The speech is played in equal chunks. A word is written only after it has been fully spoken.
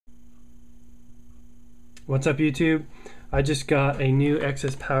What's up, YouTube? I just got a new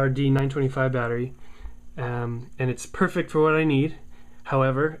XS Power D925 battery, and it's perfect for what I need.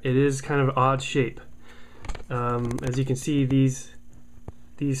 However, it is kind of odd shape. As you can see, these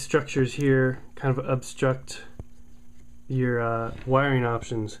structures here kind of obstruct your wiring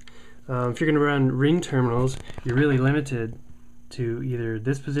options. If you're going to run ring terminals, you're really limited to either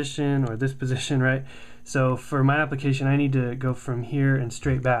this position or this position, right? So for my application, I need to go from here and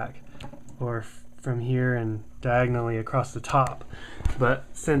straight back, or from here and diagonally across the top. But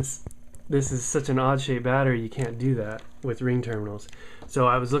since this is such an odd shaped battery, you can't do that with ring terminals. So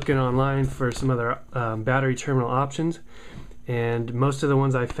I was looking online for some other battery terminal options, and most of the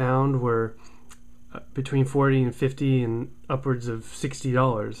ones I found were between $40 and $50 and upwards of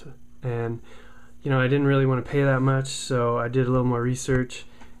 $60. And you know, I didn't really want to pay that much, so I did a little more research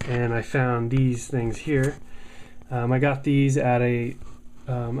and I found these things here. I got these at a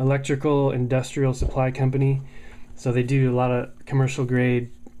electrical industrial supply company, so they do a lot of commercial grade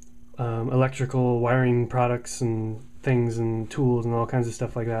electrical wiring products and things and tools and all kinds of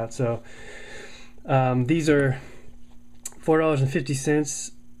stuff like that. So these are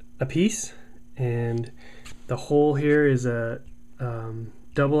 $4.50 a piece, and the hole here is a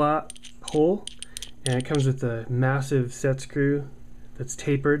double-aught hole, and it comes with a massive set screw that's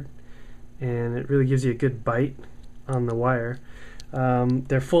tapered, and it really gives you a good bite on the wire.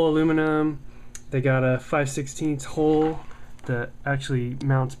 They're full aluminum. They got a 5/16 hole that actually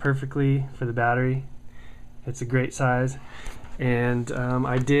mounts perfectly for the battery. It's a great size. And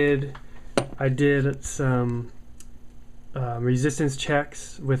I did some resistance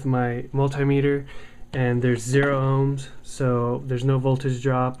checks with my multimeter, and there's 0 ohms, so there's no voltage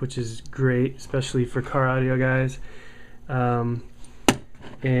drop, which is great, especially for car audio guys.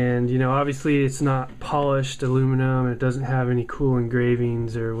 And you know, obviously it's not polished aluminum, it doesn't have any cool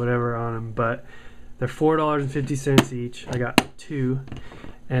engravings or whatever on them, but they're $4.50 each. I got 2,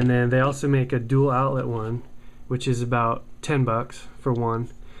 and then they also make a dual outlet one, which is about $10 for one.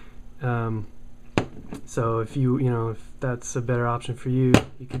 So if if that's a better option for you,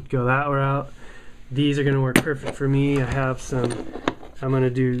 you could go that route. These are going to work perfect for me. I have some, I'm going to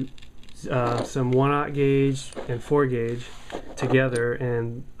do some 1/0 gauge and 4 gauge together,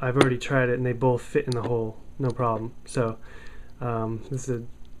 and I've already tried it and they both fit in the hole, no problem. So this is a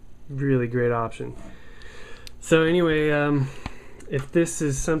really great option. So anyway, if this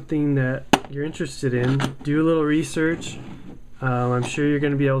is something that you're interested in, do a little research. I'm sure you're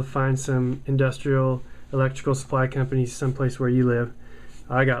going to be able to find some industrial electrical supply companies someplace where you live.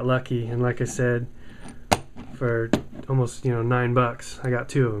 I got lucky, and like I said, for almost $9 I got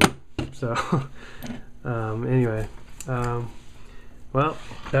 2 of them. So anyway, well,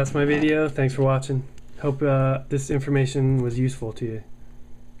 that's my video. Thanks for watching. Hope this information was useful to you.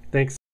 Thanks.